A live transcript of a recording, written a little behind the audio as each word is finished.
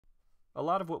A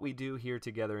lot of what we do here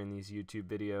together in these YouTube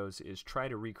videos is try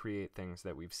to recreate things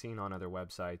that we've seen on other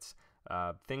websites,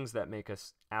 things that make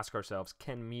us ask ourselves,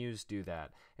 can Muse do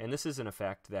that? And this is an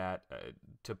effect that,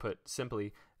 to put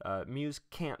simply, Muse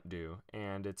can't do,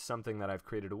 and it's something that I've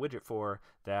created a widget for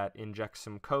that injects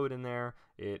some code in there.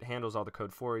 It handles all the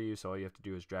code for you, so all you have to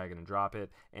do is drag it and drop it,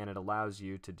 and it allows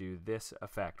you to do this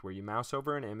effect where you mouse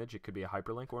over an image. It could be a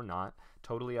hyperlink or not,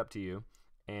 totally up to you.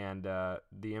 And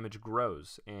the image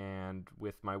grows, and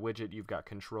with my widget you've got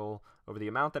control over the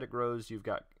amount that it grows, you've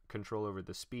got control over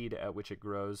the speed at which it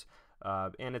grows,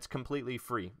 and it's completely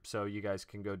free, so you guys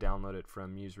can go download it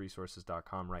from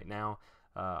museresources.com right now.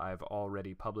 I've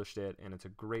already published it, and it's a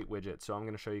great widget, so I'm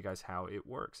going to show you guys how it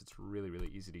works. It's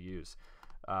really easy to use.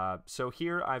 So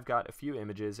here I've got a few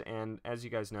images, and as you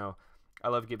guys know, I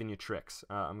love giving you tricks.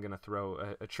 I'm going to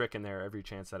throw a trick in there every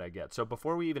chance that I get. So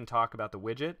before we even talk about the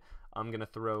widget, I'm going to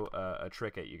throw a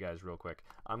trick at you guys real quick.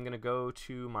 I'm going to go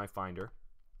to my Finder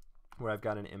where I've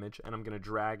got an image, and I'm going to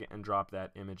drag and drop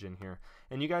that image in here.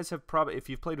 And you guys have probably, if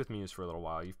you've played with Muse for a little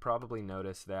while, you've probably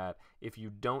noticed that if you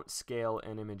don't scale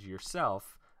an image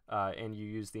yourself, and you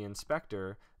use the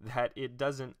inspector, that it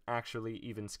doesn't actually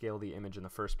even scale the image in the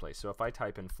first place. So if I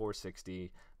type in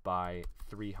 460 by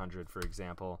 300, for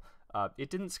example, it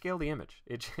didn't scale the image.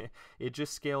 It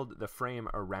just scaled the frame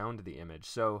around the image.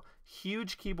 So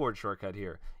huge keyboard shortcut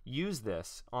here. Use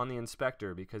this on the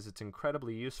inspector because it's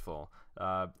incredibly useful.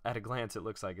 At a glance, it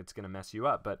looks like it's going to mess you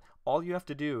up, but all you have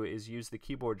to do is use the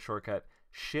keyboard shortcut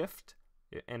Shift,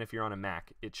 and if you're on a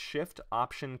Mac, it's Shift,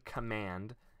 Option,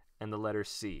 Command, and the letter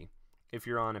C. If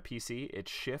you're on a PC,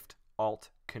 it's Shift, Alt,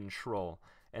 Control,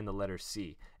 and the letter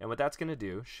C. And what that's going to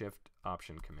do, Shift,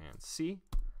 Option, Command, C,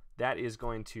 that is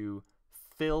going to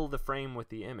fill the frame with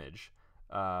the image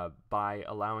by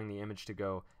allowing the image to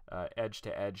go edge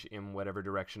to edge in whatever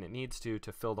direction it needs to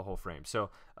fill the whole frame. So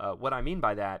what I mean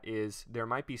by that is there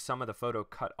might be some of the photo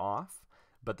cut off,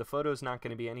 but the photo is not going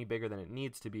to be any bigger than it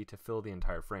needs to be to fill the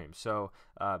entire frame. So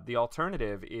the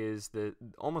alternative is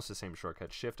almost the same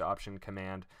shortcut, Shift, Option,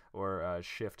 Command, or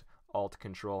Shift, Alt,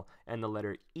 Control, and the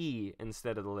letter E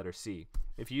instead of the letter C.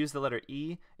 If you use the letter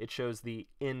E, it shows the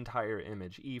entire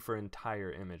image. E for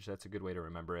entire image. That's a good way to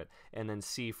remember it. And then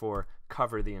C for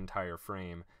cover the entire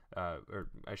frame, or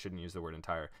I shouldn't use the word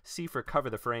entire. C for cover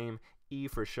the frame, E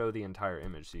for show the entire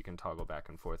image, so you can toggle back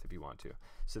and forth if you want to.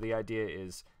 So the idea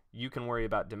is you can worry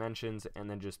about dimensions, and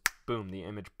then just boom, the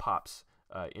image pops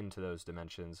into those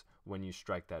dimensions when you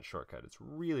strike that shortcut. It's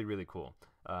really cool.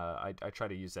 I try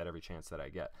to use that every chance that I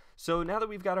get. So now that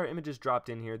we've got our images dropped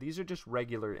in here, these are just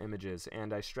regular images,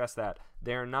 and I stress that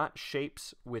they're not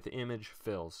shapes with image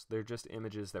fills. They're just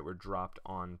images that were dropped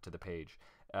onto the page.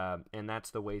 And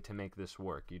that's the way to make this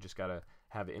work. You just gotta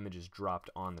have images dropped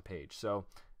on the page. So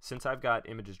since I've got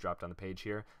images dropped on the page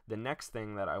here, the next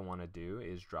thing that I want to do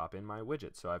is drop in my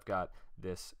widget. So I've got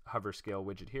this hover scale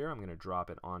widget here. I'm going to drop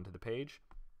it onto the page,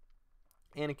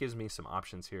 and it gives me some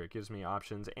options here. It gives me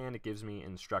options and it gives me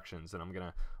instructions, and I'm going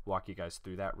to walk you guys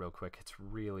through that real quick. It's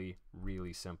really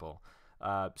simple.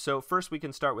 So first we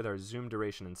can start with our zoom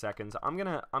duration in seconds. I'm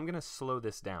gonna slow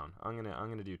this down. I'm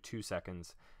gonna do 2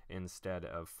 seconds instead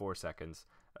of 4 seconds.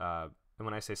 And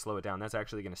when I say slow it down, that's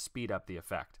actually going to speed up the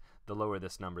effect. The lower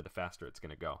this number, the faster it's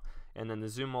going to go. And then the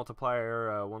zoom multiplier,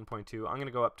 1.2, I'm going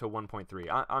to go up to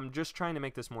 1.3. I'm just trying to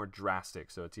make this more drastic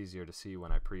so it's easier to see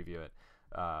when I preview it.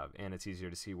 And it's easier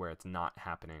to see where it's not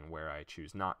happening, where I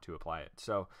choose not to apply it.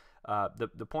 So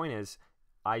the point is,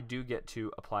 I do get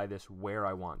to apply this where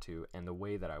I want to and the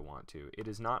way that I want to. It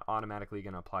is not automatically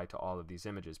going to apply to all of these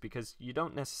images because you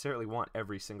don't necessarily want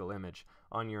every single image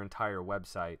on your entire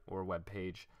website or web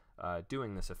page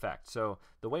doing this effect. So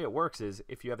the way it works is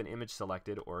if you have an image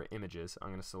selected or images, I'm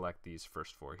going to select these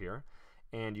first 4 here,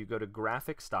 and you go to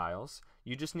graphic styles,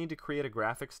 you just need to create a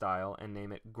graphic style and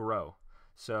name it grow.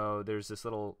 So there's this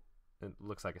little, it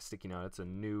looks like a sticky note, it's a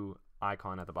new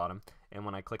icon at the bottom, and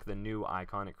when I click the new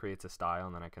icon it creates a style,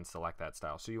 and then I can select that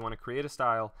style. So you want to create a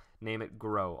style, name it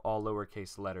grow, all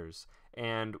lowercase letters,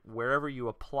 and wherever you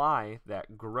apply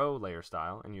that grow layer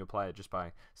style, and you apply it just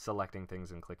by selecting things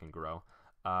and clicking grow,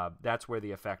 that's where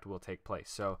the effect will take place.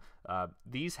 So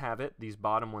these have it, these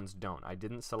bottom ones don't. I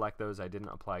didn't select those, I didn't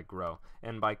apply grow.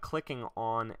 And by clicking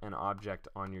on an object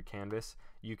on your canvas,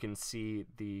 you can see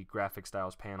the graphic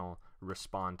styles panel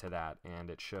respond to that,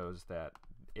 and it shows that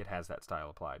it has that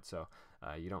style applied. So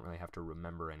you don't really have to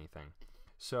remember anything.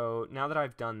 So now that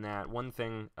I've done that, one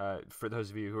thing for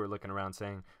those of you who are looking around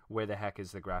saying, where the heck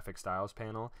is the graphic styles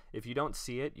panel? If you don't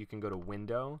see it, you can go to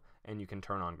Window and you can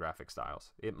turn on graphic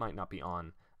styles. It might not be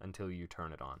on until you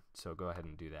turn it on. So go ahead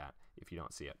and do that if you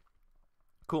don't see it.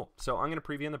 Cool. So I'm going to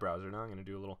preview in the browser now. I'm going to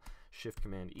do a little Shift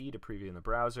Command E to preview in the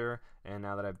browser. And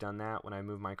now that I've done that, when I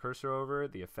move my cursor over,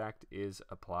 the effect is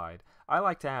applied. I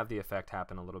like to have the effect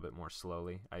happen a little bit more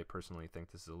slowly. I personally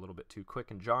think this is a little bit too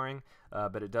quick and jarring,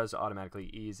 but it does automatically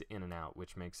ease in and out,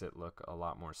 which makes it look a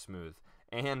lot more smooth.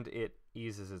 And it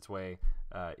eases its way.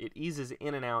 It eases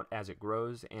in and out as it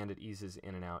grows, and it eases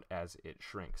in and out as it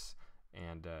shrinks.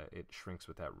 And it shrinks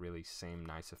with that really same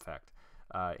nice effect.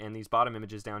 And these bottom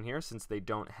images down here, since they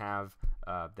don't have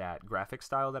that graphic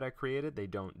style that I created, they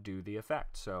don't do the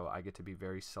effect. So I get to be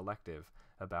very selective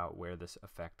about where this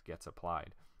effect gets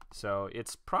applied. So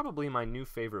it's probably my new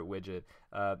favorite widget.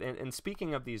 And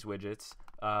speaking of these widgets,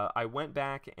 I went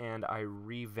back and I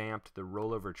revamped the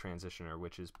rollover transitioner,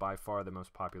 which is by far the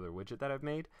most popular widget that I've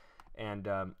made. And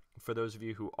for those of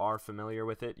you who are familiar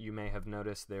with it, you may have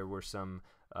noticed there were some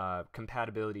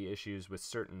compatibility issues with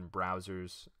certain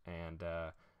browsers and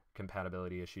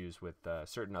compatibility issues with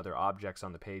certain other objects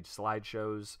on the page,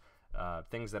 slideshows,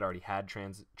 things that already had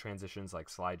transitions like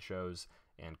slideshows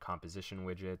and composition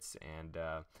widgets. And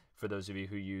for those of you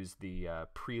who use the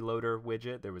preloader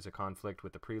widget, there was a conflict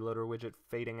with the preloader widget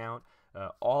fading out.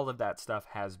 All of that stuff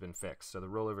has been fixed. So the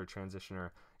rollover transitioner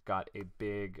got a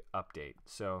big update.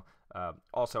 So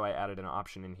also I added an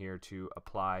option in here to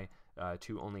apply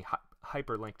to only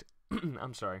hyperlinked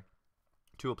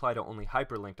to apply to only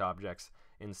hyperlinked objects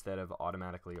instead of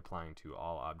automatically applying to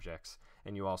all objects.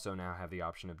 And you also now have the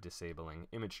option of disabling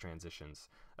image transitions.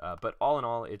 But all in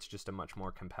all, it's just a much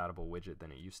more compatible widget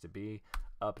than it used to be,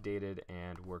 updated,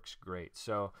 and works great.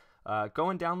 So go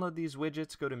and download these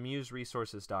widgets. Go to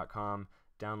museresources.com,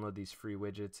 download these free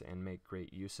widgets, and make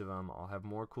great use of them. I'll have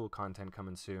more cool content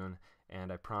coming soon,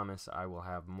 and I promise I will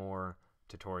have more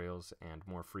tutorials and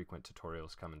more frequent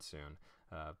tutorials coming soon.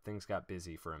 Things got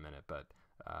busy for a minute, but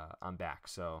I'm back.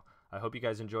 So I hope you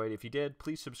guys enjoyed. If you did,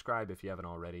 please subscribe if you haven't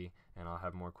already, and I'll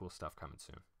have more cool stuff coming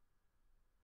soon.